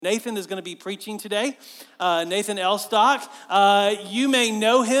Nathan is going to be preaching today. Nathan Elstock. You may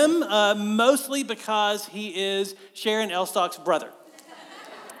know him mostly because he is Sharon Elstock's brother.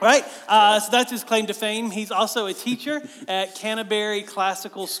 Right? So that's his claim to fame. He's also a teacher at Canterbury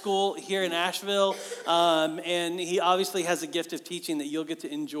Classical School here in Asheville. And he obviously has a gift of teaching that you'll get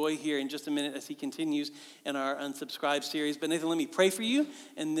to enjoy here in just a minute as he continues in our Unsubscribed series. But Nathan, let me pray for you,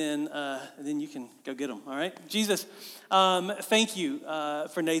 and then you can go get him, all right? Jesus, thank you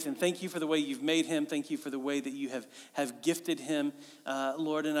for Nathan. Thank you for the way you've made him. Thank you for the way that you have gifted him,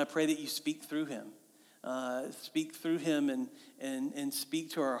 Lord, and I pray that you speak through him. Speak through him and speak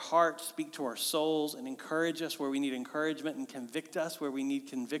to our hearts, speak to our souls, and encourage us where we need encouragement and convict us where we need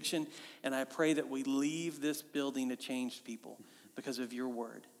conviction. And I pray that we leave this building a changed people because of your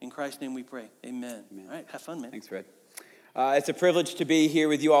word. In Christ's name we pray. Amen. All right, have fun, man. Thanks, Fred. It's a privilege to be here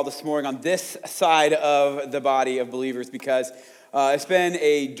with you all this morning on this side of the body of believers because it's been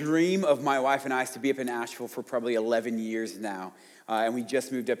a dream of my wife and I's to be up in Asheville for probably 11 years now. And we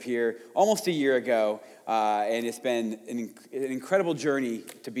just moved up here almost a year ago, and it's been an incredible journey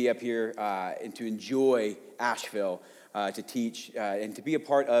to be up here and to enjoy Asheville, to teach, and to be a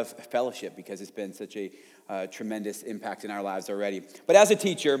part of fellowship because it's been such a tremendous impact in our lives already. But as a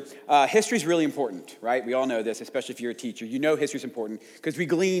teacher, history is really important, right? We all know this, especially if you're a teacher. You know history is important because we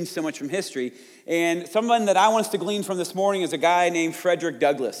glean so much from history. And someone that I want us to glean from this morning is a guy named Frederick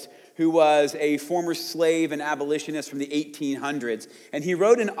Douglass, who was a former slave and abolitionist from the 1800s. And he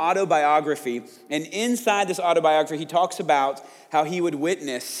wrote an autobiography. And inside this autobiography, he talks about how he would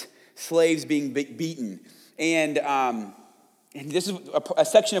witness slaves being beaten. And this is a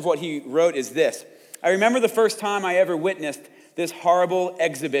section of what he wrote is this. I remember the first time I ever witnessed this horrible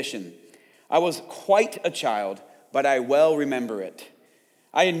exhibition. I was quite a child, but I well remember it.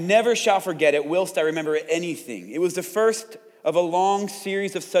 I never shall forget it whilst I remember anything. It was the first of a long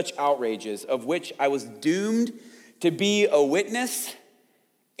series of such outrages, of which I was doomed to be a witness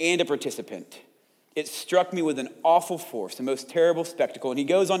and a participant. It struck me with an awful force, the most terrible spectacle. And he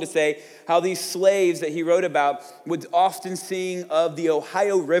goes on to say how these slaves that he wrote about would often sing of the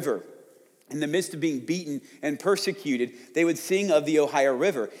Ohio River. In the midst of being beaten and persecuted, they would sing of the Ohio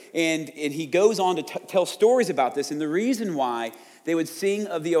River. And he goes on to tell stories about this. And the reason why they would sing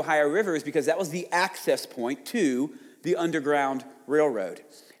of the Ohio River is because that was the access point to the Underground Railroad.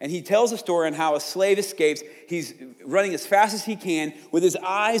 And he tells a story on how a slave escapes. He's running as fast as he can with his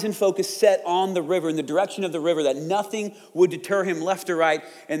eyes and focus set on the river, in the direction of the river, that nothing would deter him left or right.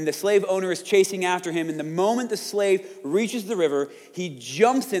 And the slave owner is chasing after him. And the moment the slave reaches the river, he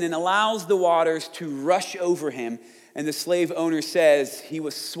jumps in and allows the waters to rush over him. And the slave owner says he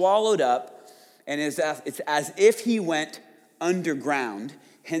was swallowed up, and it's as if he went underground,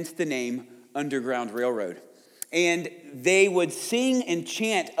 hence the name Underground Railroad. And they would sing and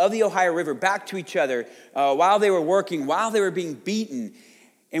chant of the Ohio River back to each other while they were working, while they were being beaten.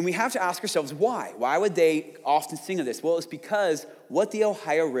 And we have to ask ourselves, why? Why would they often sing of this? Well, it's because what the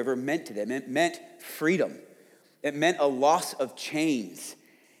Ohio River meant to them. It meant freedom. It meant a loss of chains.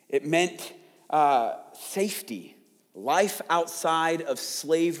 It meant safety, life outside of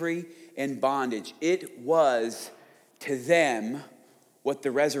slavery and bondage. It was to them what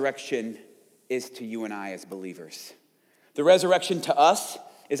the resurrection is to you and I as believers. The resurrection to us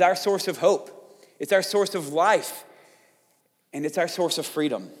is our source of hope. It's our source of life. And it's our source of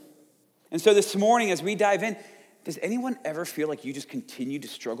freedom. And so this morning as we dive in, does anyone ever feel like you just continue to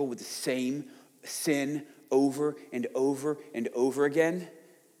struggle with the same sin over and over and over again?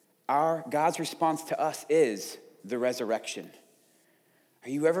 God's response to us is the resurrection. Are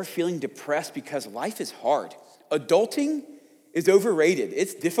you ever feeling depressed because life is hard? Adulting is overrated.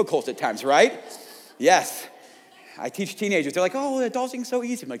 It's difficult at times, right? Yes. I teach teenagers. They're like, oh, adulting's so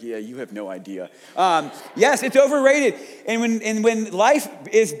easy. I'm like, yeah, you have no idea. Yes, it's overrated. And when life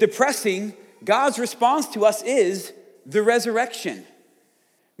is depressing, God's response to us is the resurrection.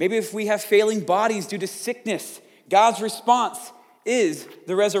 Maybe if we have failing bodies due to sickness, God's response is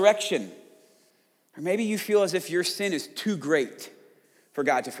the resurrection. Or maybe you feel as if your sin is too great for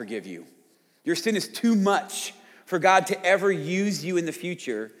God to forgive you. Your sin is too much for God to ever use you in the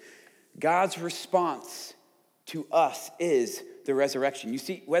future. God's response to us is the resurrection. You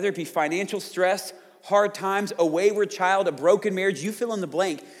see, whether it be financial stress, hard times, a wayward child, a broken marriage, you fill in the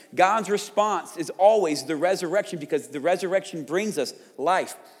blank, God's response is always the resurrection, because the resurrection brings us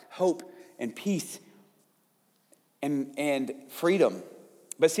life, hope, and peace and freedom.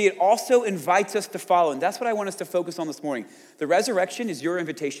 But see, it also invites us to follow, and that's what I want us to focus on this morning. The resurrection is your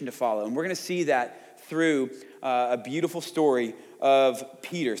invitation to follow, and we're going to see that through a beautiful story of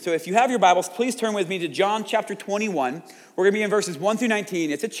Peter. So if you have your Bibles, please turn with me to John chapter 21. We're going to be in verses 1 through 19.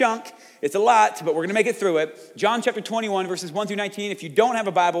 It's a chunk, it's a lot, but we're going to make it through it. John chapter 21, verses 1 through 19. If you don't have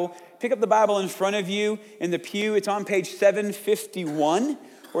a Bible, pick up the Bible in front of you in the pew. It's on page 751.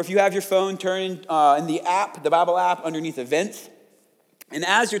 Or if you have your phone, turn in the app, the Bible app, underneath events. And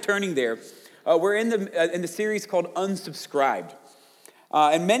as you're turning there, we're in the series called Unsubscribed.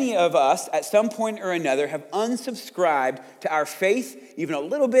 And many of us, at some point or another, have unsubscribed to our faith, even a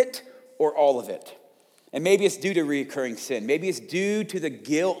little bit or all of it. And maybe it's due to recurring sin. Maybe it's due to the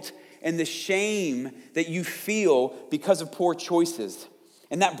guilt and the shame that you feel because of poor choices.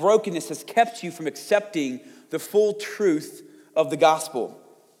 And that brokenness has kept you from accepting the full truth of the gospel.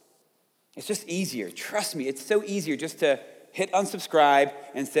 It's just easier. Trust me, it's so easier just to hit unsubscribe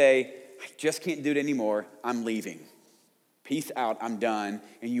and say, I just can't do it anymore. I'm leaving. Peace out, I'm done.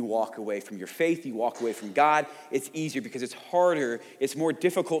 And you walk away from your faith, you walk away from God. It's easier because it's harder, it's more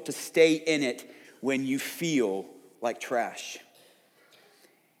difficult to stay in it when you feel like trash.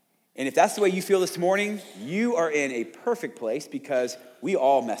 And if that's the way you feel this morning, you are in a perfect place because we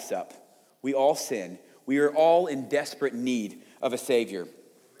all mess up. We all sin. We are all in desperate need of a Savior.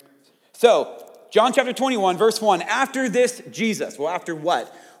 So, John chapter 21, verse 1, after this, Jesus. Well, after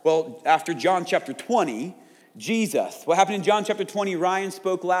what? Well, after John chapter 20, Jesus. What happened in John chapter 20? Ryan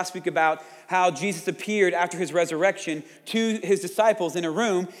spoke last week about how Jesus appeared after his resurrection to his disciples in a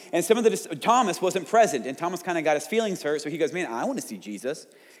room, and Thomas wasn't present, and Thomas kind of got his feelings hurt, so he goes, man, I want to see Jesus.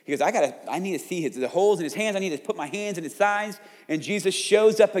 He goes, I need to see the holes in his hands. I need to put my hands in his sides. And Jesus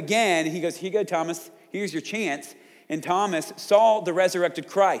shows up again, and he goes, here you go, Thomas. Here's your chance. And Thomas saw the resurrected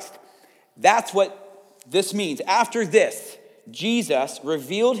Christ. That's what this means. After this, Jesus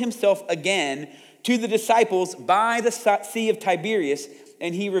revealed himself again to the disciples by the Sea of Tiberias,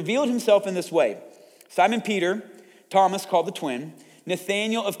 and he revealed himself in this way. Simon Peter, Thomas called the twin,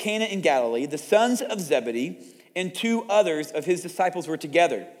 Nathanael of Cana in Galilee, the sons of Zebedee, and two others of his disciples were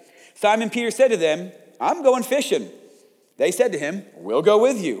together. Simon Peter said to them, I'm going fishing. They said to him, we'll go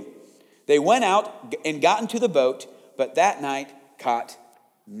with you. They went out and got into the boat, but that night caught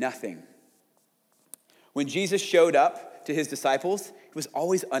nothing. When Jesus showed up to his disciples, it was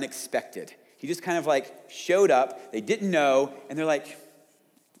always unexpected. He just kind of like showed up. They didn't know, and they're like,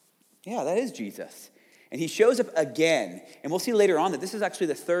 yeah, that is Jesus. And he shows up again. And we'll see later on that this is actually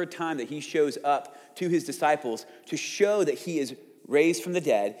the third time that he shows up to his disciples to show that he is raised from the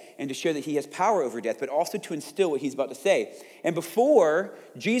dead and to show that he has power over death, but also to instill what he's about to say. And before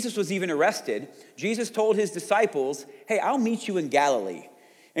Jesus was even arrested, Jesus told his disciples, hey, I'll meet you in Galilee.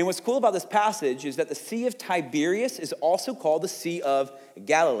 And what's cool about this passage is that the Sea of Tiberias is also called the Sea of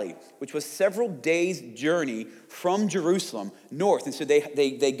Galilee, which was several days' journey from Jerusalem north. And so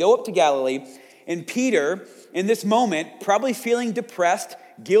they go up to Galilee, and Peter, in this moment, probably feeling depressed,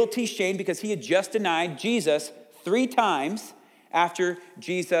 guilty, shamed, because he had just denied Jesus 3 times after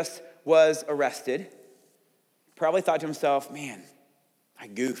Jesus was arrested, probably thought to himself, man, I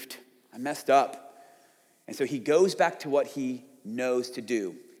goofed. I messed up. And so he goes back to what he knows to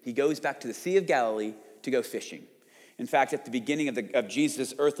do. He goes back to the Sea of Galilee to go fishing. In fact, at the beginning of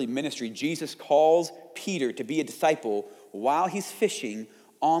Jesus' earthly ministry, Jesus calls Peter to be a disciple while he's fishing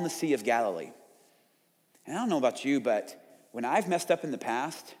on the Sea of Galilee. And I don't know about you, but when I've messed up in the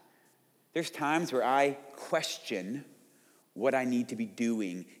past, there's times where I question what I need to be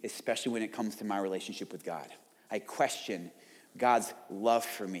doing, especially when it comes to my relationship with God. I question God's love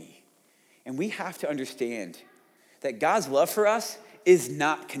for me. And we have to understand that God's love for us is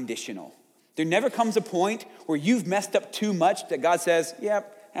not conditional. There never comes a point where you've messed up too much that God says,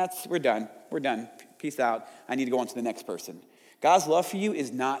 yep, we're done. Peace out. I need to go on to the next person. God's love for you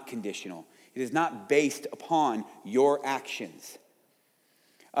is not conditional. It is not based upon your actions.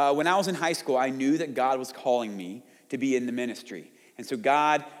 When I was in high school, I knew that God was calling me to be in the ministry. And so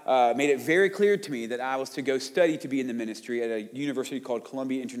God made it very clear to me that I was to go study to be in the ministry at a university called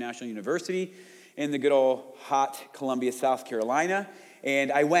Columbia International University in the good old hot Columbia, South Carolina. And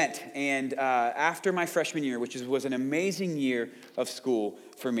I went, and after my freshman year, which was an amazing year of school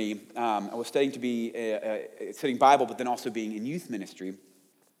for me, I was studying Bible, but then also being in youth ministry.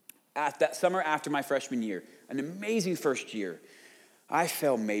 At that summer after my freshman year, an amazing first year, I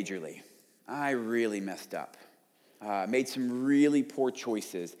fell majorly. I really messed up. Made some really poor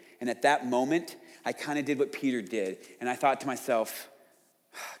choices. And at that moment, I kind of did what Peter did. And I thought to myself,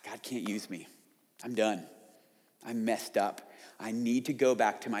 God can't use me. I'm done. I'm messed up. I need to go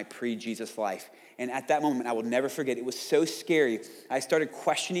back to my pre-Jesus life. And at that moment, I will never forget, it was so scary. I started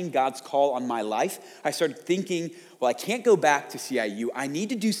questioning God's call on my life. I started thinking, well, I can't go back to CIU. I need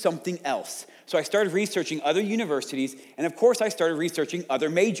to do something else. So I started researching other universities, and of course, I started researching other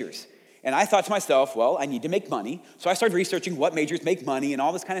majors. And I thought to myself, well, I need to make money. So I started researching what majors make money and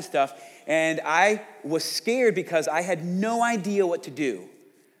all this kind of stuff. And I was scared because I had no idea what to do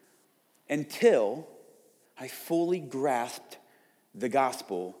until I fully grasped the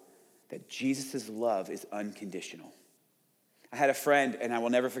gospel that Jesus' love is unconditional. I had a friend, and I will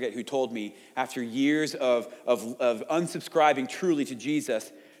never forget, who told me after years of unsubscribing truly to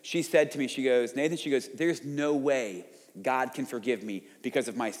Jesus, she said to me, she goes, Nathan, there's no way God can forgive me because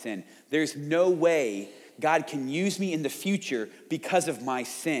of my sin. There's no way God can use me in the future because of my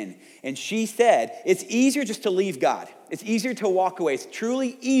sin. And she said, it's easier just to leave God. It's easier to walk away. It's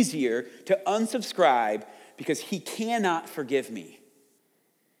truly easier to unsubscribe because he cannot forgive me.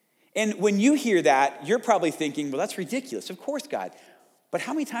 And when you hear that, you're probably thinking, well, that's ridiculous. Of course, God. But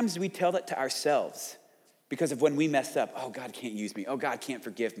how many times do we tell that to ourselves? Because of when we mess up, oh, God can't use me. Oh, God can't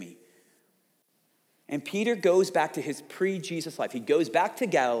forgive me. And Peter goes back to his pre-Jesus life. He goes back to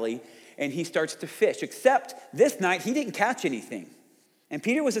Galilee and he starts to fish. Except this night, he didn't catch anything. And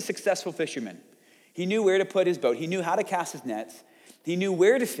Peter was a successful fisherman. He knew where to put his boat. He knew how to cast his nets. He knew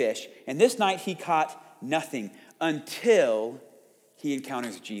where to fish. And this night, he caught nothing until he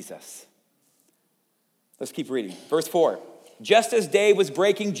encounters Jesus. Let's keep reading. Verse 4. Just as day was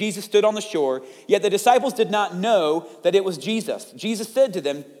breaking, Jesus stood on the shore, yet the disciples did not know that it was Jesus. Jesus said to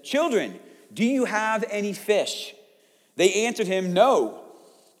them, children, do you have any fish? They answered him, no.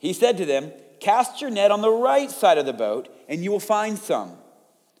 He said to them, cast your net on the right side of the boat, and you will find some.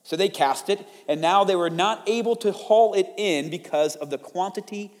 So they cast it, and now they were not able to haul it in because of the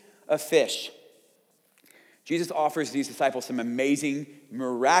quantity of fish. Jesus offers these disciples some amazing,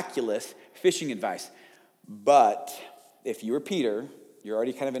 miraculous fishing advice. But if you were Peter, you're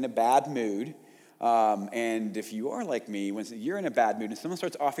already kind of in a bad mood. And if you are like me, when you're in a bad mood and someone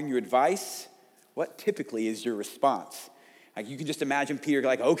starts offering you advice, what typically is your response? Like you can just imagine Peter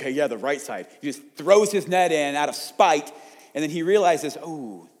like, okay, yeah, the right side. He just throws his net in out of spite, and then he realizes,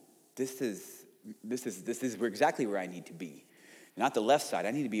 oh, this is exactly where I need to be. Not the left side.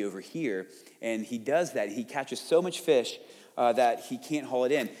 I need to be over here. And he does that. He catches so much fish that he can't haul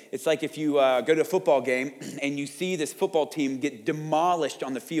it in. It's like if you go to a football game and you see this football team get demolished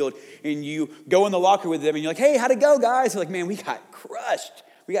on the field, and you go in the locker with them and you're like, hey, how'd it go, guys? They're like, man, we got crushed.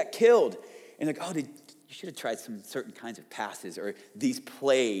 We got killed. And they're like, oh, you should have tried some certain kinds of passes or these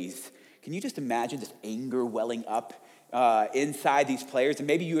plays. Can you just imagine this anger welling up inside these players? And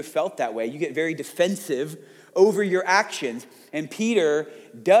maybe you have felt that way. You get very defensive over your actions. And Peter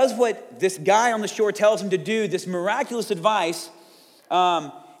does what this guy on the shore tells him to do, this miraculous advice,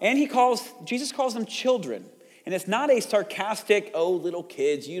 and Jesus calls them children. And it's not a sarcastic, oh, little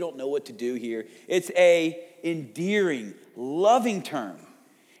kids, you don't know what to do here. It's a endearing, loving term.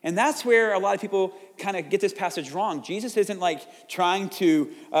 And that's where a lot of people kind of get this passage wrong. Jesus isn't like trying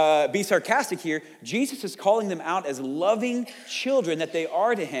to be sarcastic here. Jesus is calling them out as loving children that they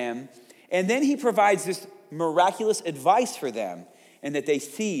are to him. And then he provides this miraculous advice for them, and that they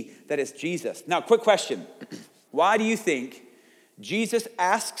see that it's Jesus. Now, quick question. Why do you think Jesus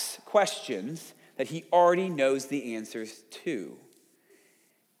asks questions that he already knows the answers to?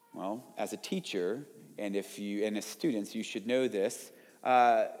 Well, as a teacher, and as students, you should know this.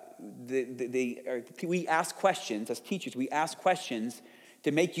 We ask questions, as teachers, we ask questions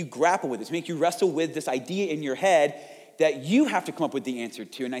to make you grapple with this, make you wrestle with this idea in your head that you have to come up with the answer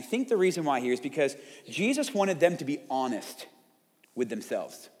to. And I think the reason why here is because Jesus wanted them to be honest with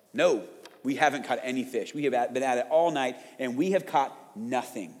themselves. No, we haven't caught any fish. We have been at it all night, and we have caught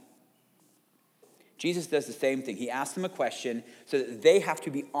nothing. Jesus does the same thing. He asks them a question so that they have to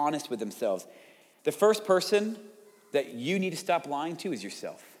be honest with themselves. The first person that you need to stop lying to is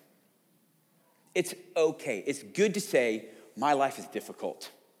yourself. It's okay. It's good to say, my life is difficult.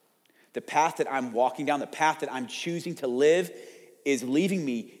 The path that I'm walking down, the path that I'm choosing to live is leaving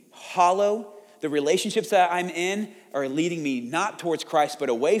me hollow. The relationships that I'm in are leading me not towards Christ, but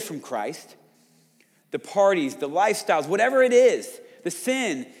away from Christ. The parties, the lifestyles, whatever it is, the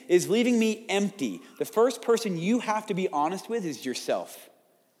sin is leaving me empty. The first person you have to be honest with is yourself.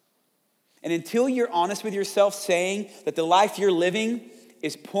 And until you're honest with yourself, saying that the life you're living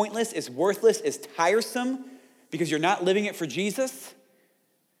is pointless, is worthless, is tiresome, because you're not living it for Jesus,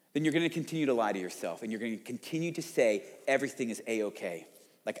 then you're going to continue to lie to yourself, and you're going to continue to say everything is A-okay,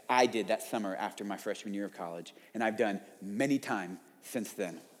 like I did that summer after my freshman year of college, and I've done many times since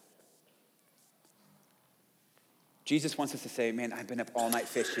then. Jesus wants us to say, man, I've been up all night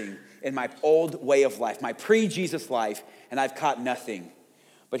fishing in my old way of life, my pre-Jesus life, and I've caught nothing.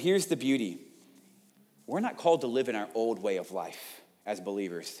 But here's the beauty. We're not called to live in our old way of life as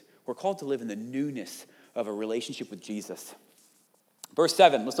believers. We're called to live in the newness of a relationship with Jesus. Verse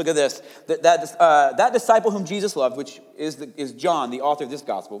 7, let's look at this. That disciple whom Jesus loved, which is John, the author of this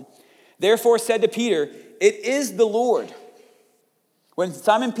gospel, therefore said to Peter, "It is the Lord." When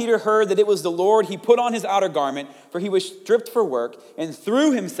Simon Peter heard that it was the Lord, he put on his outer garment, for he was stripped for work, and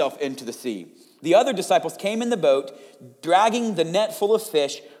threw himself into the sea. The other disciples came in the boat, dragging the net full of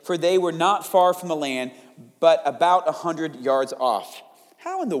fish, for they were not far from the land, but about 100 yards off.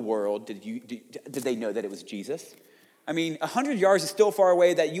 How in the world did they know that it was Jesus? I mean, 100 yards is still far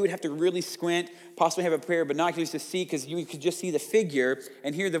away that you would have to really squint, possibly have a pair of binoculars to see, because you could just see the figure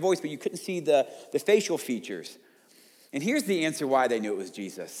and hear the voice, but you couldn't see the facial features. And here's the answer why they knew it was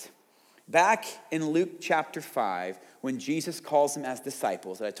Jesus. Back in Luke chapter 5, when Jesus calls them as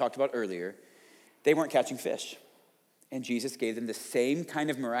disciples that I talked about earlier, they weren't catching fish. And Jesus gave them the same kind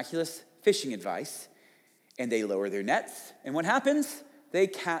of miraculous fishing advice, and they lower their nets. And what happens? They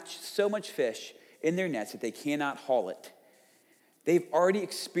catch so much fish in their nets that they cannot haul it. They've already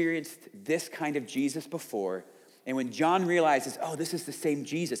experienced this kind of Jesus before. And when John realizes, oh, this is the same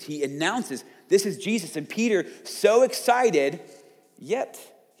Jesus, he announces, this is Jesus. And Peter, so excited, yet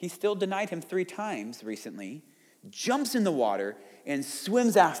he still denied him 3 times recently, jumps in the water and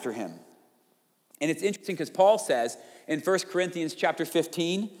swims after him. And it's interesting because Paul says in 1 Corinthians chapter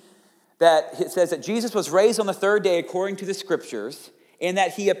 15, that it says that Jesus was raised on the 3rd day according to the scriptures, and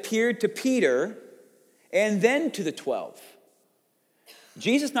that he appeared to Peter and then to the 12.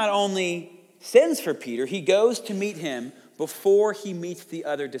 Jesus not only sends for Peter, he goes to meet him before he meets the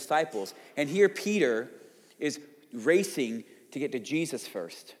other disciples. And here Peter is racing to get to Jesus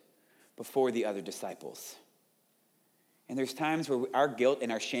first before the other disciples. And there's times where our guilt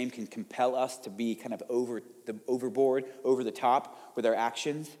and our shame can compel us to be kind of overboard, over the top with our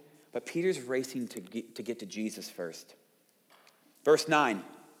actions. But Peter's racing to get to Jesus first. Verse 9,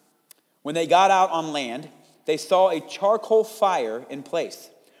 when they got out on land, they saw a charcoal fire in place,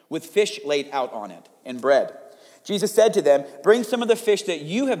 with fish laid out on it, and bread. Jesus said to them, "Bring some of the fish that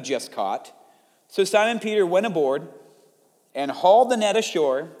you have just caught." So Simon Peter went aboard and hauled the net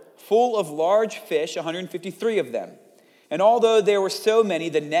ashore, full of large fish, 153 of them. And although there were so many,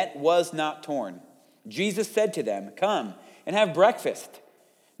 the net was not torn. Jesus said to them, "Come and have breakfast."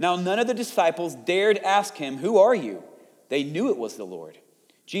 Now none of the disciples dared ask him, "Who are you?" They knew it was the Lord.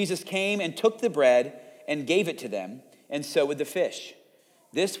 Jesus came and took the bread and gave it to them, and so with the fish.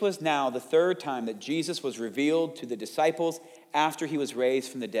 This was now the 3rd time that Jesus was revealed to the disciples after he was raised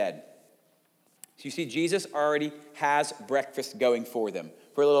from the dead. So you see, Jesus already has breakfast going for them,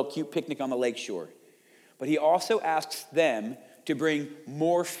 for a little cute picnic on the lakeshore. But he also asks them to bring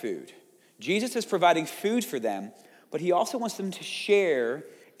more food. Jesus is providing food for them, but he also wants them to share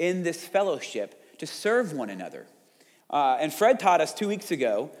in this fellowship, to serve one another. And Fred taught us 2 weeks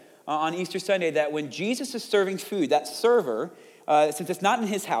ago on Easter Sunday that when Jesus is serving food, that server, since it's not in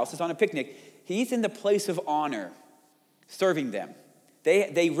his house, it's on a picnic, he's in the place of honor serving them.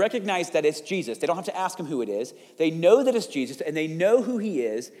 They recognize that it's Jesus. They don't have to ask him who it is. They know that it's Jesus, and they know who he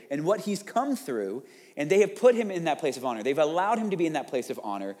is and what he's come through, and they have put him in that place of honor. They've allowed him to be in that place of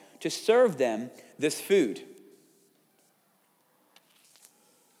honor to serve them this food.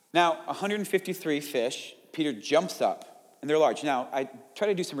 Now, 153 fish. Peter jumps up, and they're large. Now, I try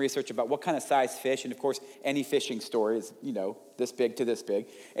to do some research about what kind of size fish, and of course, any fishing store is, this big to this big.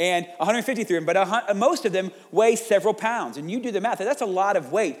 And 153 of them, but most of them weigh several pounds. And you do the math, that's a lot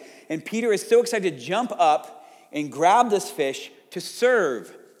of weight. And Peter is so excited to jump up and grab this fish to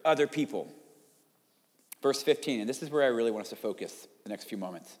serve other people. Verse 15, and this is where I really want us to focus the next few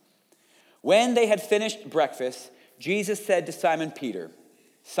moments. When they had finished breakfast, Jesus said to Simon Peter,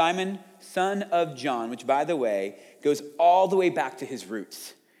 "Simon, son of John," which, by the way, goes all the way back to his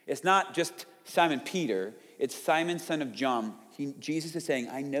roots. It's not just Simon Peter, it's Simon, son of John. Jesus is saying,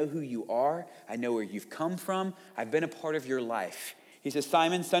 I know who you are. I know where you've come from. I've been a part of your life. He says,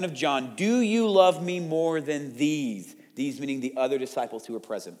 "Simon, son of John, do you love me more than these?" These meaning the other disciples who were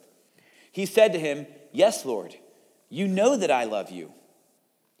present. He said to him, "Yes, Lord, you know that I love you."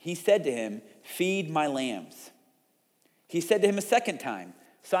 He said to him, "Feed my lambs." He said to him a second time,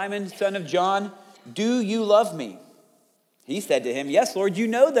 "Simon, son of John, do you love me?" He said to him, "Yes, Lord, you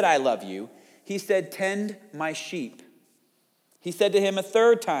know that I love you." He said, "Tend my sheep." He said to him a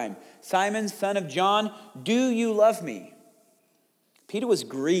third time, "Simon, son of John, do you love me?" Peter was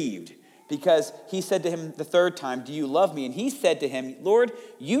grieved because he said to him the third time, "Do you love me?" And he said to him, "Lord,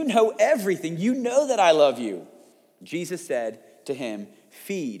 you know everything. You know that I love you." Jesus said to him,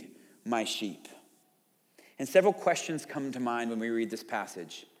 "Feed my sheep." And several questions come to mind when we read this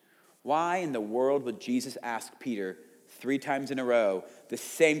passage. Why in the world would Jesus ask Peter 3 times in a row the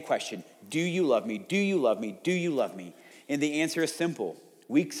same question? Do you love me? Do you love me? Do you love me? And the answer is simple.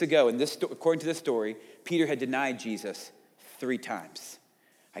 Weeks ago, according to this story, Peter had denied Jesus 3 times.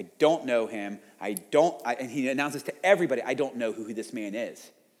 I don't know him. And he announces to everybody, I don't know who this man is.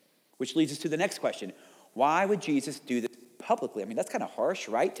 Which leads us to the next question. Why would Jesus do this publicly? I mean, that's kind of harsh,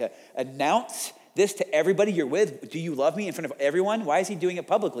 right? To announce this to everybody you're with, do you love me, in front of everyone? Why is he doing it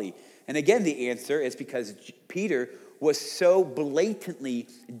publicly? And again, the answer is because Peter was so blatantly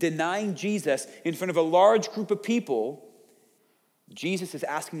denying Jesus in front of a large group of people. Jesus is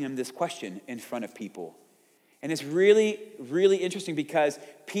asking him this question in front of people. And it's really, really interesting because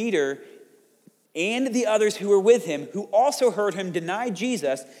Peter and the others who were with him, who also heard him deny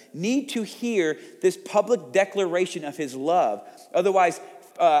Jesus, need to hear this public declaration of his love. Otherwise,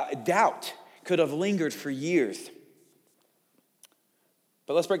 doubt could have lingered for years.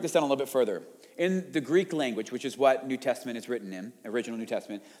 But let's break this down a little bit further. In the Greek language, which is what New Testament is written in, original New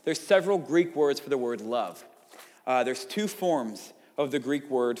Testament, there's several Greek words for the word love. There's 2 forms of the Greek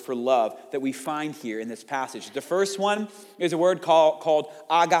word for love that we find here in this passage. The first one is a word called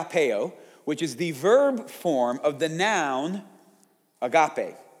agapeo, which is the verb form of the noun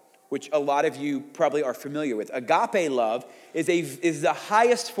agape, which a lot of you probably are familiar with. Agape love is the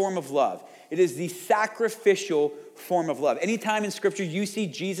highest form of love. It is the sacrificial form of love. Anytime in Scripture you see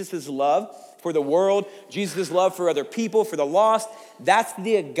Jesus' love for the world, Jesus' love for other people, for the lost, that's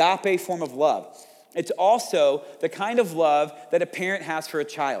the agape form of love. It's also the kind of love that a parent has for a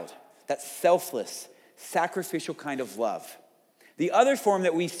child, that selfless, sacrificial kind of love. The other form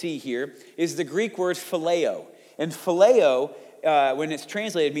that we see here is the Greek word phileo. And phileo, when it's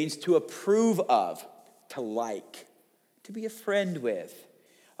translated, means to approve of, to like, to be a friend with.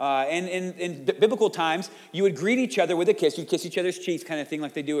 And in biblical times, you would greet each other with a kiss. You'd kiss each other's cheeks kind of thing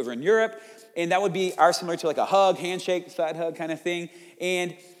like they do over in Europe. And that would be similar to like a hug, handshake, side hug kind of thing.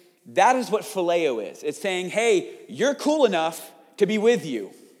 And that is what phileo is. It's saying, hey, you're cool enough to be with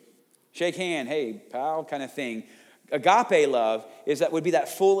you. Shake hand, hey, pal, kind of thing. Agape love would be that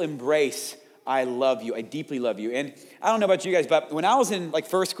full embrace. I love you. I deeply love you. And I don't know about you guys, but when I was in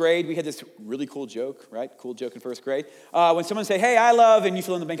first grade, we had this really cool joke, right? Cool joke in first grade. When someone say, hey, I love, and you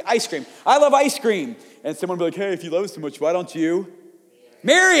fill in the blank, ice cream. I love ice cream. And someone would be like, hey, if you love it so much, why don't you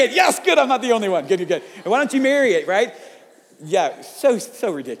marry it? Yes, good. I'm not the only one. Good. And why don't you marry it, right? Yeah,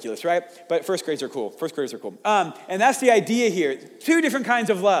 so ridiculous, right? But first graders are cool. And that's the idea here. 2 different kinds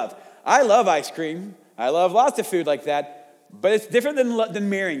of love. I love ice cream. I love lots of food like that. But it's different than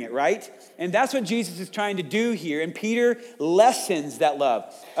marrying it, right? And that's what Jesus is trying to do here. And Peter lessens that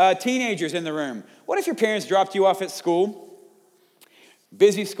love. Teenagers in the room. What if your parents dropped you off at school?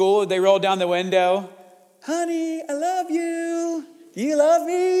 Busy school, they rolled down the window. Honey, I love you. Do you love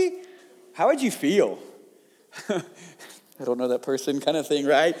me? How would you feel? I don't know that person kind of thing,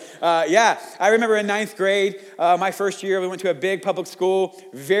 right? Yeah, I remember in 9th grade, my first year, we went to a big public school,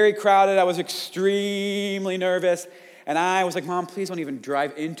 very crowded. I was extremely nervous. And I was like, Mom, please don't even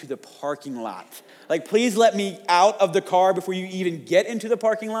drive into the parking lot. Like, please let me out of the car before you even get into the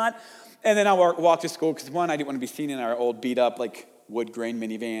parking lot. And then I walked to school because, one, I didn't want to be seen in our old beat-up, wood grain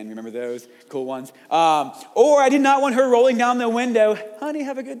minivan. Remember those cool ones? Or I did not want her rolling down the window. Honey,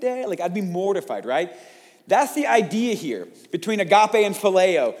 have a good day. I'd be mortified, right? That's the idea here between agape and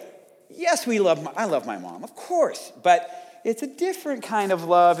phileo. Yes, I love my mom, of course. But it's a different kind of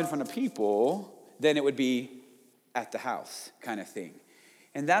love in front of people than it would be at the house kind of thing.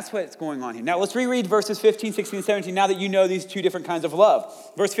 And that's what's going on here. Now, let's reread verses 15, 16, and 17 now that you know these 2 different kinds of love.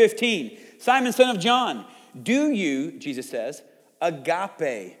 Verse 15, Simon, son of John, do you, Jesus says,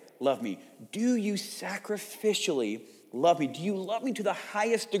 agape love me? Do you sacrificially love me? Do you love me to the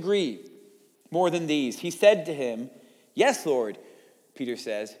highest degree more than these? He said to him, yes, Lord, Peter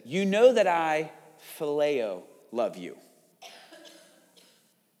says, you know that I phileo love you.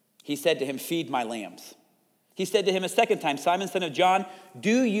 He said to him, feed my lambs. He said to him a second time, Simon, son of John,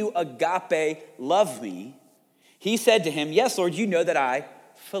 do you agape love me? He said to him, yes, Lord, you know that I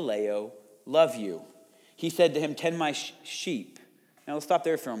phileo love you. He said to him, tend my sheep. Now let's stop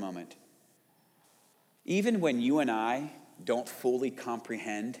there for a moment. Even when you and I don't fully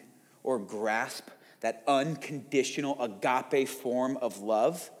comprehend or grasp that unconditional agape form of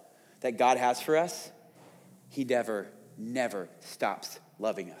love that God has for us, he never stops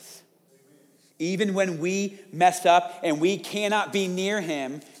loving us. Even when we mess up and we cannot be near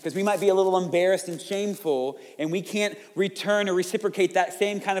him because we might be a little embarrassed and shameful and we can't return or reciprocate that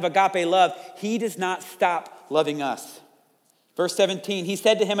same kind of agape love, he does not stop loving us. Verse 17, he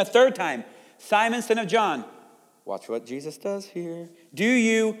said to him a third time, Simon, son of John, watch what Jesus does here. Do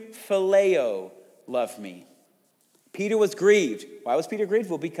you phileo love me? Peter was grieved. Why was Peter grieved?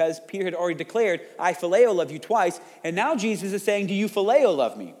 Well, because Peter had already declared, I phileo love you twice. And now Jesus is saying, do you phileo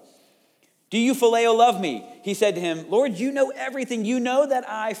love me? Do you phileo love me? He said to him, Lord, you know everything. You know that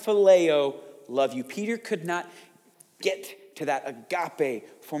I phileo love you. Peter could not get to that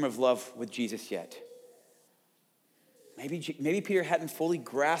agape form of love with Jesus yet. Maybe Peter hadn't fully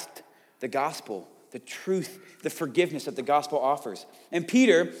grasped the gospel, the truth, the forgiveness that the gospel offers. And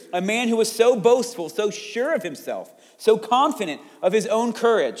Peter, a man who was so boastful, so sure of himself, so confident of his own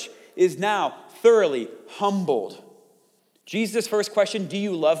courage, is now thoroughly humbled. Jesus' first question, do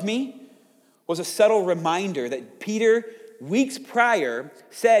you love me? Was a subtle reminder that Peter, weeks prior,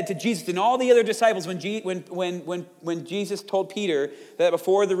 said to Jesus and all the other disciples when Jesus told Peter that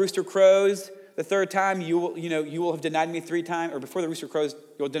before the rooster crows the third time, you will have denied me 3 times, or before the rooster crows,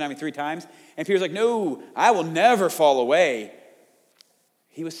 you'll deny me 3 times. And Peter's like, no, I will never fall away.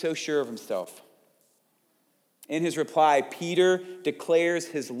 He was so sure of himself. In his reply, Peter declares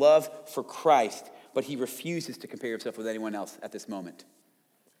his love for Christ, but he refuses to compare himself with anyone else at this moment.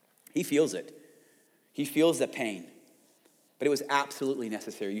 He feels it. He feels the pain. But it was absolutely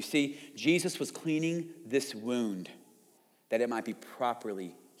necessary. You see, Jesus was cleaning this wound that it might be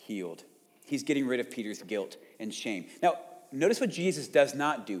properly healed. He's getting rid of Peter's guilt and shame. Now, notice what Jesus does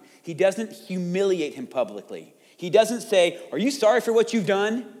not do. He doesn't humiliate him publicly. He doesn't say, are you sorry for what you've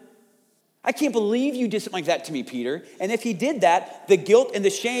done? I can't believe you did something like that to me, Peter. And if he did that, the guilt and the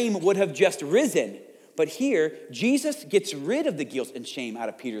shame would have just risen. But here, Jesus gets rid of the guilt and shame out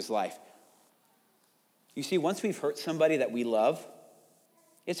of Peter's life. You see, once we've hurt somebody that we love,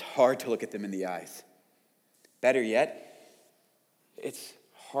 it's hard to look at them in the eyes. Better yet, it's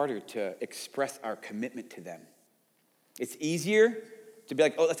harder to express our commitment to them. It's easier to be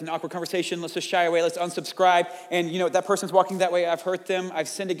like, oh, that's an awkward conversation. Let's just shy away. Let's unsubscribe. And, that person's walking that way. I've hurt them. I've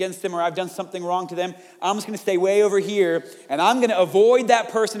sinned against them, or I've done something wrong to them. I'm just going to stay way over here, and I'm going to avoid that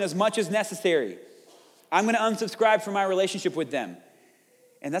person as much as necessary. I'm going to unsubscribe from my relationship with them.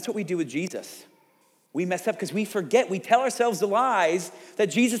 And that's what we do with Jesus. We mess up because we forget. We tell ourselves the lies that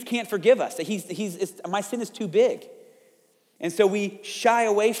Jesus can't forgive us, that my sin is too big. And so we shy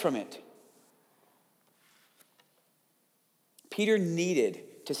away from it. Peter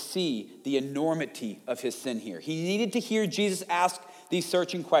needed to see the enormity of his sin here. He needed to hear Jesus ask these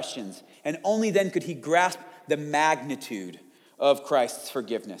searching questions, and only then could he grasp the magnitude of Christ's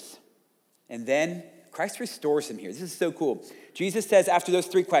forgiveness. And then Christ restores him here. This is so cool. Jesus says after those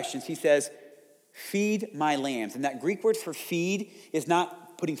 3 questions, he says, feed my lambs. And that Greek word for feed is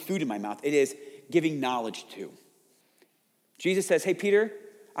not putting food in my mouth. It is giving knowledge to. Jesus says, hey, Peter,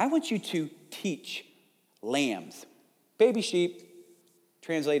 I want you to teach lambs. Baby sheep,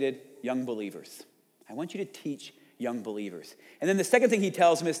 translated, young believers. I want you to teach young believers. And then the second thing he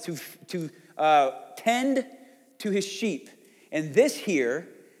tells him is to tend to his sheep. And this here,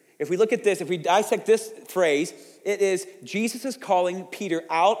 if we look at this, if we dissect this phrase, it is Jesus is calling Peter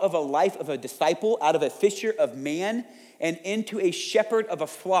out of a life of a disciple, out of a fisher of man, and into a shepherd of a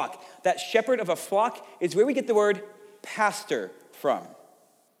flock. That shepherd of a flock is where we get the word pastor from.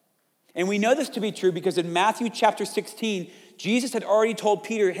 And we know this to be true because in Matthew chapter 16, Jesus had already told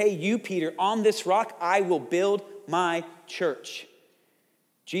Peter, hey, you, Peter, on this rock I will build my church.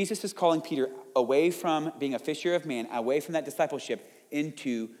 Jesus is calling Peter away from being a fisher of man, away from that discipleship,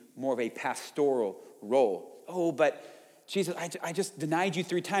 into more of a pastoral role. Oh, but Jesus, I just denied you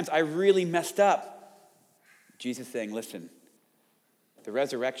 3 times. I really messed up. Jesus saying, listen, the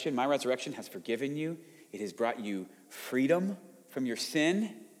resurrection, my resurrection has forgiven you. It has brought you freedom from your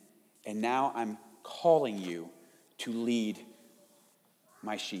sin. And now I'm calling you to lead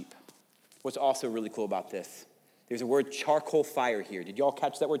my sheep. What's also really cool about this, there's a word charcoal fire here. Did y'all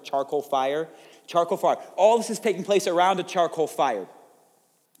catch that word charcoal fire? Charcoal fire. All this is taking place around a charcoal fire.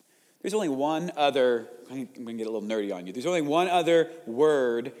 There's only one other, I'm going to get a little nerdy on you. There's only one other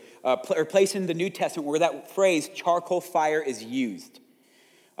word or place in the New Testament where that phrase charcoal fire is used.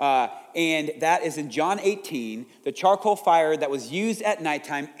 And that is in John 18, the charcoal fire that was used at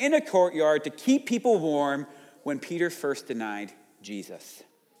nighttime in a courtyard to keep people warm when Peter first denied Jesus.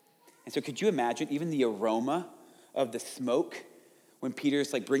 And so could you imagine even the aroma of the smoke when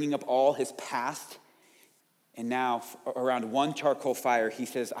Peter's like bringing up all his past? And now around one charcoal fire, he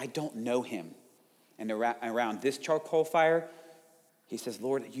says, I don't know him. And around this charcoal fire, he says,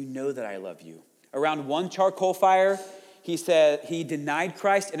 Lord, you know that I love you. Around one charcoal fire, he said he denied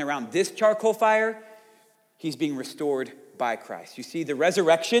Christ, and around this charcoal fire, he's being restored by Christ. You see, the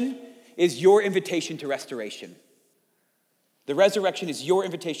resurrection is your invitation to restoration. The resurrection is your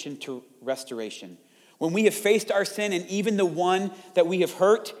invitation to restoration. When we have faced our sin and even the one that we have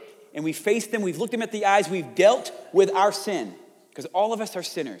hurt, and we faced them, we've looked them at the eyes, we've dealt with our sin, because all of us are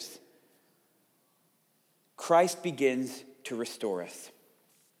sinners. Christ begins to restore us.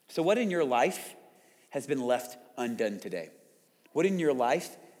 So what in your life has been left undone today? What in your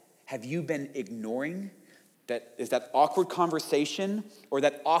life have you been ignoring? That is that awkward conversation or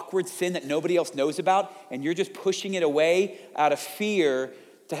that awkward sin that nobody else knows about, and you're just pushing it away out of fear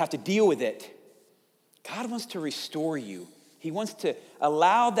to have to deal with it. God wants to restore you. He wants to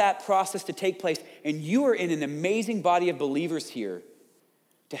allow that process to take place, and you are in an amazing body of believers here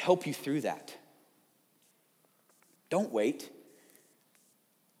to help you through that. Don't wait.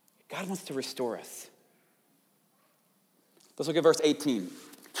 God wants to restore us. Let's look at verse 18.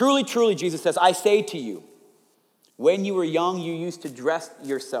 Truly, truly, Jesus says, I say to you, when you were young, you used to dress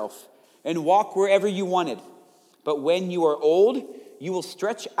yourself and walk wherever you wanted. But when you are old, you will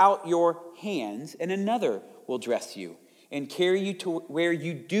stretch out your hands, and another will dress you and carry you to where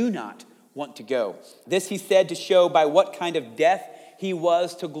you do not want to go. This he said to show by what kind of death he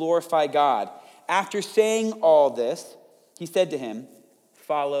was to glorify God. After saying all this, he said to him,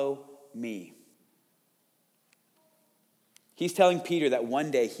 follow me. He's telling Peter that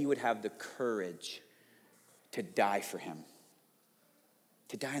one day he would have the courage to die for him,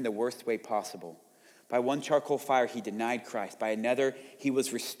 to die in the worst way possible. By one charcoal fire, he denied Christ. By another, he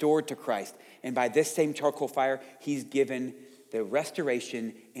was restored to Christ. And by this same charcoal fire, he's given the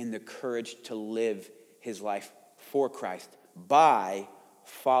restoration and the courage to live his life for Christ by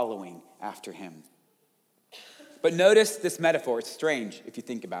following after him. But notice this metaphor. It's strange if you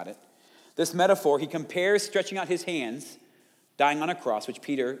think about it. This metaphor, he compares stretching out his hands, dying on a cross, which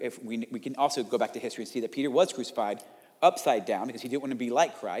Peter, if we can also go back to history and see that Peter was crucified upside down because he didn't want to be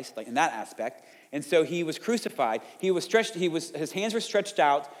like Christ, like in that aspect. And so he was crucified. His hands were stretched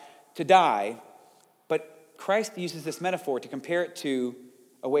out to die. But Christ uses this metaphor to compare it to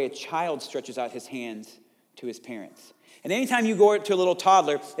a way a child stretches out his hands to his parents. And anytime you go to a little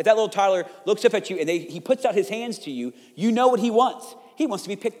toddler, if that little toddler looks up at you and he puts out his hands to you, you know what he wants. He wants to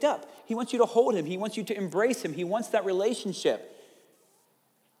be picked up. He wants you to hold him. He wants you to embrace him. He wants that relationship.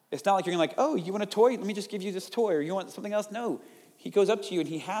 It's not like you're like, oh, you want a toy? Let me just give you this toy. Or you want something else? No. He goes up to you and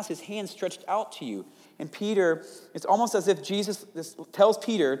he has his hands stretched out to you. And Peter, it's almost as if Jesus tells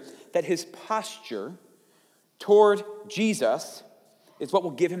Peter that his posture toward Jesus is what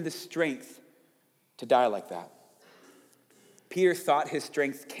will give him the strength to die like that. Peter thought his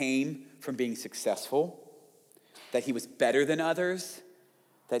strength came from being successful, that he was better than others,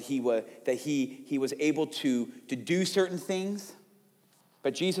 that he was able to do certain things.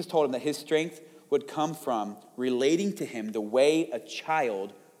 But Jesus told him that his strength would come from relating to him the way a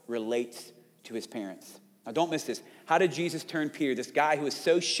child relates to his parents. Now don't miss this. How did Jesus turn Peter, this guy who was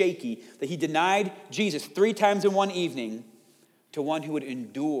so shaky that he denied Jesus 3 times in one evening, to one who would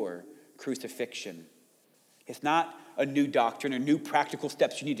endure crucifixion? It's not a new doctrine or new practical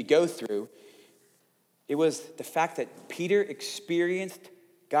steps you need to go through. It was the fact that Peter experienced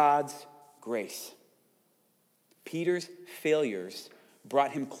God's grace. Peter's failures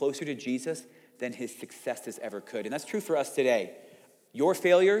brought him closer to Jesus than his successes ever could. And that's true for us today. Your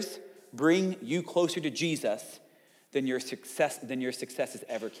failures bring you closer to Jesus than your successes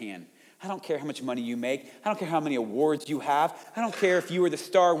ever can. I don't care how much money you make. I don't care how many awards you have. I don't care if you were the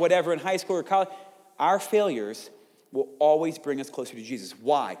star, whatever, in high school or college. Our failures will always bring us closer to Jesus.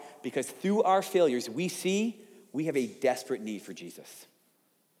 Why? Because through our failures, we have a desperate need for Jesus.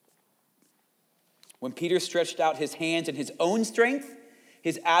 When Peter stretched out his hands in his own strength,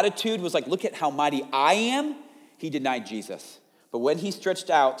 his attitude was like, look at how mighty I am. He denied Jesus. But when he stretched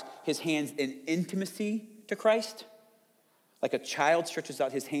out his hands in intimacy to Christ, like a child stretches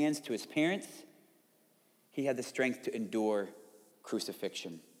out his hands to his parents, he had the strength to endure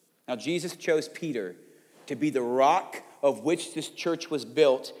crucifixion. Now, Jesus chose Peter to be the rock of which this church was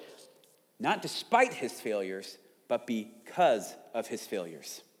built, not despite his failures, but because of his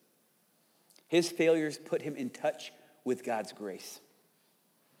failures. His failures put him in touch with God's grace.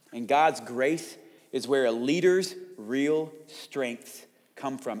 And God's grace is where a leader's real strengths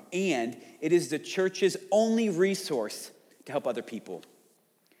come from. And it is the church's only resource to help other people.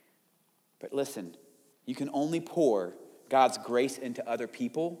 But listen, you can only pour God's grace into other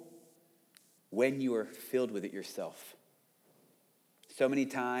people when you are filled with it yourself. So many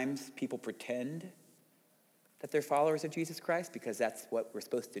times people pretend that they're followers of Jesus Christ because that's what we're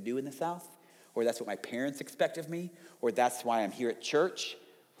supposed to do in the South, or that's what my parents expect of me, or that's why I'm here at church.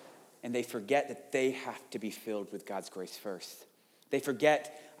 And they forget that they have to be filled with God's grace first. They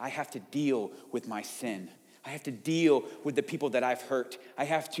forget, I have to deal with my sin. I have to deal with the people that I've hurt. I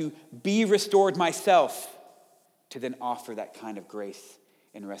have to be restored myself to then offer that kind of grace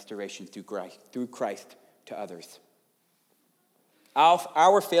and restoration through Christ to others.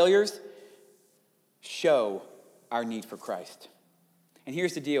 Our failures show our need for Christ. And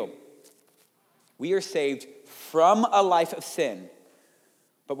here's the deal. We are saved from a life of sin,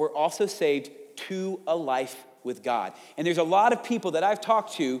 but we're also saved to a life with God. And there's a lot of people that I've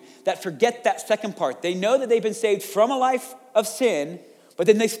talked to that forget that second part. They know that they've been saved from a life of sin, but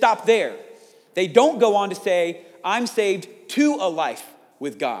then they stop there. They don't go on to say, I'm saved to a life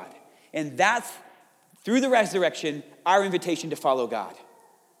with God. And that's, through the resurrection, our invitation to follow God.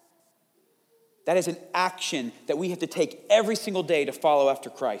 That is an action that we have to take every single day to follow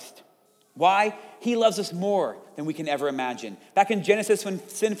after Christ. Why? He loves us more than we can ever imagine. Back in Genesis, when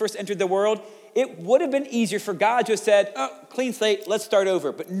sin first entered the world, it would have been easier for God to have said, clean slate, let's start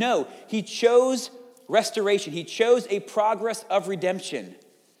over. But no, he chose restoration. He chose a progress of redemption.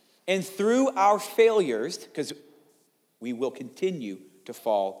 And through our failures, because we will continue to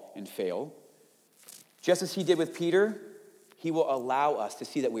fall and fail, just as he did with Peter, he will allow us to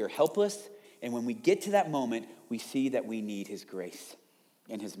see that we are helpless. And when we get to that moment, we see that we need his grace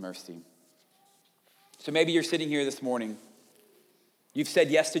and his mercy. So maybe you're sitting here this morning. You've said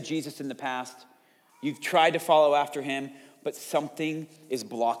yes to Jesus in the past. You've tried to follow after him, but something is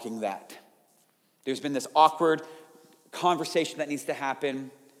blocking that. There's been this awkward conversation that needs to happen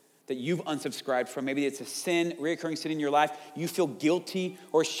that you've unsubscribed from. Maybe it's a sin, reoccurring sin in your life. You feel guilty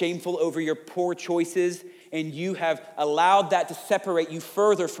or shameful over your poor choices, and you have allowed that to separate you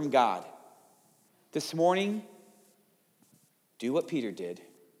further from God. This morning, do what Peter did.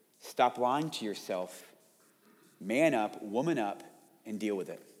 Stop lying to yourself. Man up, woman up, and deal with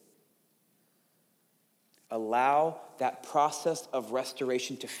it. Allow that process of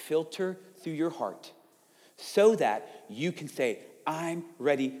restoration to filter through your heart so that you can say, I'm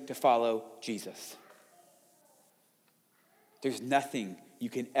ready to follow Jesus. There's nothing you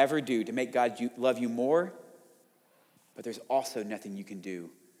can ever do to make God love you more, but there's also nothing you can do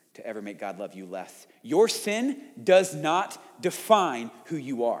to ever make God love you less. Your sin does not define who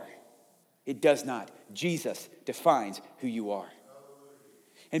you are. It does not. Jesus defines who you are.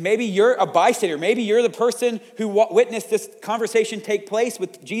 And maybe you're a bystander. Maybe you're the person who witnessed this conversation take place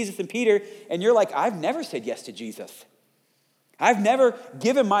with Jesus and Peter, and you're like, I've never said yes to Jesus. I've never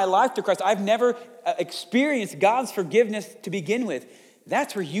given my life to Christ. I've never experienced God's forgiveness to begin with.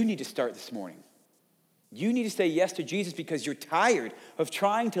 That's where you need to start this morning. You need to say yes to Jesus because you're tired of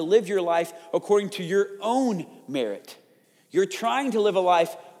trying to live your life according to your own merit. You're trying to live a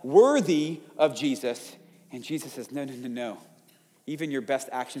life worthy of Jesus. And Jesus says, no. Even your best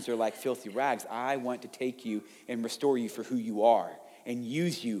actions are like filthy rags. I want to take you and restore you for who you are and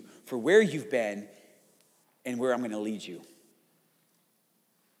use you for where you've been and where I'm going to lead you.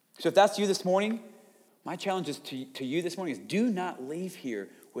 So if that's you this morning, my challenge is to you this morning is do not leave here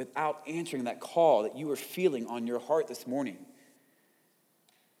without answering that call that you are feeling on your heart this morning.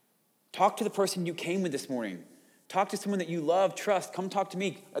 Talk to the person you came with this morning. Talk to someone that you love, trust. Come talk to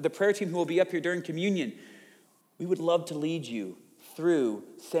me, the prayer team who will be up here during communion. We would love to lead you through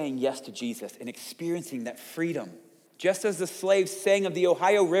saying yes to Jesus and experiencing that freedom. Just as the slaves sang of the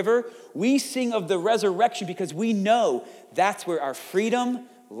Ohio River, we sing of the resurrection because we know that's where our freedom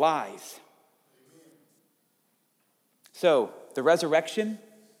lies. So, the resurrection,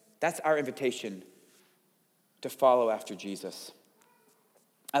 that's our invitation to follow after Jesus.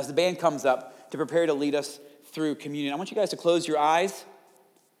 As the band comes up to prepare to lead us through communion, I want you guys to close your eyes.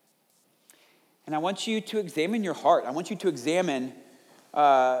 And I want you to examine your heart. I want you to examine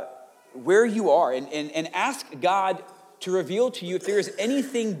where you are and ask God to reveal to you if there is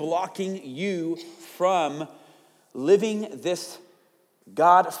anything blocking you from living this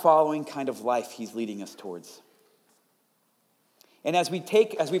God-following kind of life he's leading us towards. And as we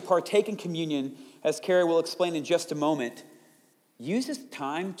partake in communion, as Kara will explain in just a moment, use this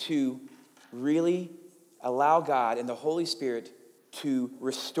time to really allow God and the Holy Spirit to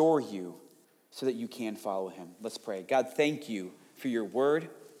restore you so that you can follow him. Let's pray. God, thank you for your word.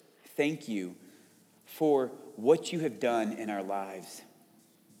 Thank you for what you have done in our lives.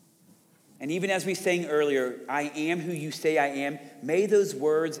 And even as we sang earlier, I am who you say I am, may those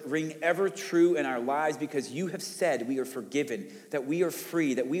words ring ever true in our lives because you have said we are forgiven, that we are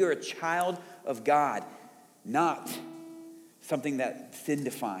free, that we are a child of God, not something that sin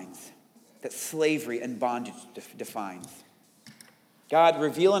defines, that slavery and bondage defines. God,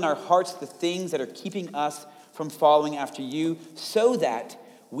 reveal in our hearts the things that are keeping us from following after you so that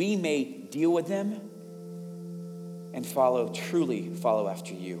we may deal with them and truly follow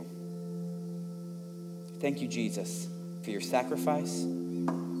after you. Thank you, Jesus, for your sacrifice.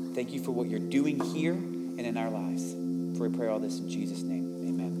 Thank you for what you're doing here and in our lives. For we pray all this in Jesus' name.